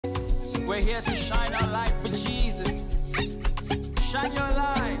We're here to shine our light for Jesus. Shine your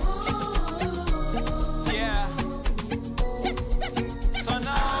light. Yeah. So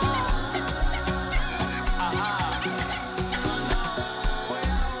now,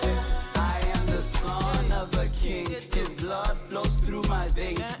 I am the son of a king. His blood flows through my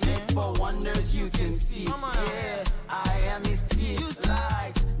veins. Made for wonders you can see. Yeah, I am his seed.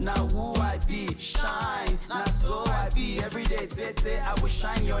 Light. Now who I be, shine, now so I be. Every day, I will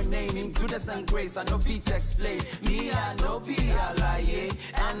shine your name in goodness and grace. I know feet explain. Me, I know be alaye,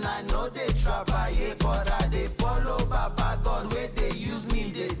 and I know they travaye, but I they follow Baba God where they use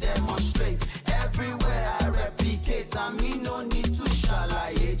me, they demonstrate. Everywhere I replicate, and me no need to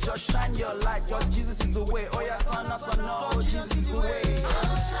shalaye. Just shine your light, cause Jesus is the way. Oh yeah, turn up, oh Jesus is the way.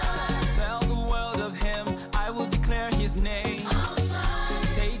 Tell the world of him, I will declare his name.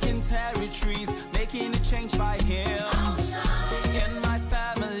 Taking territories, making a change by him. In my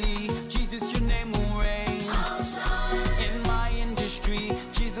family, Jesus, your name will reign. In my industry,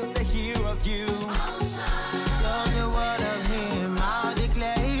 Jesus, the hero of you. Tell the word of him, I'll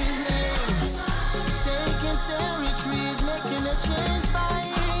declare his name. Taking territories, making a change by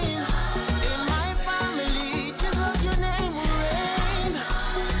him. In my family, Jesus, your name will reign.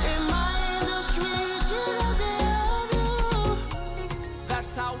 In my industry, Jesus, the hero of you.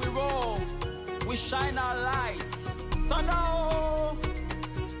 That's how we roll. We shine our lights. Turn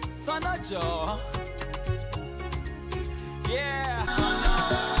jaw. Yeah.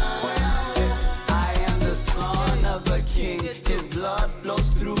 I am the son of a king. His blood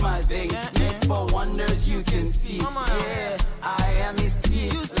flows through my veins. Made for wonders you can see. Yeah, I am his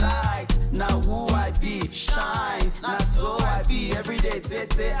seed. Light. Now who I be, shine. Now so I be. Every day,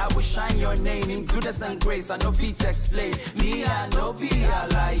 I will shine your name in goodness and grace. I know feet explain. Me, I know be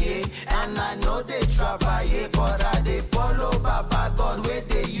alaye, and I know they travaye, but I they follow Baba God where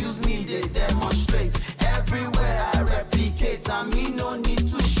they use me, they demonstrate. Everywhere I replicate, and me no need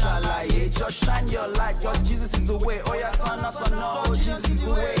to shalaye. Just shine your light, cause Jesus is the way. Oh yeah, turn up, oh Jesus is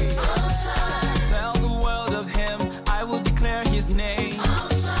the way. Tell the world of him, I will declare his name.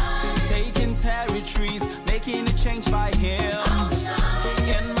 Taking territories, making a change by him.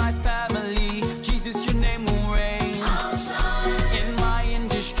 In my family, Jesus, your name will reign. In my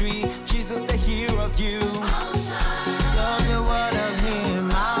industry, Jesus, the hero of you. Tell the word of him,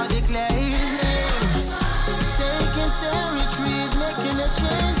 I'll declare his name. Taking territories, making a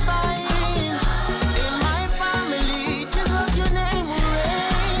change by him. In my family, Jesus, your name will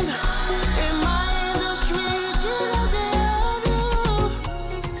reign. In my industry, Jesus, the hero of you.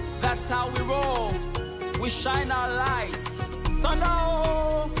 That's how we roll. We shine our lights. Turn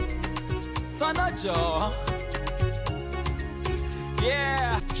jaw.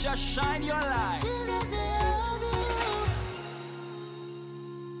 Yeah, just shine your light.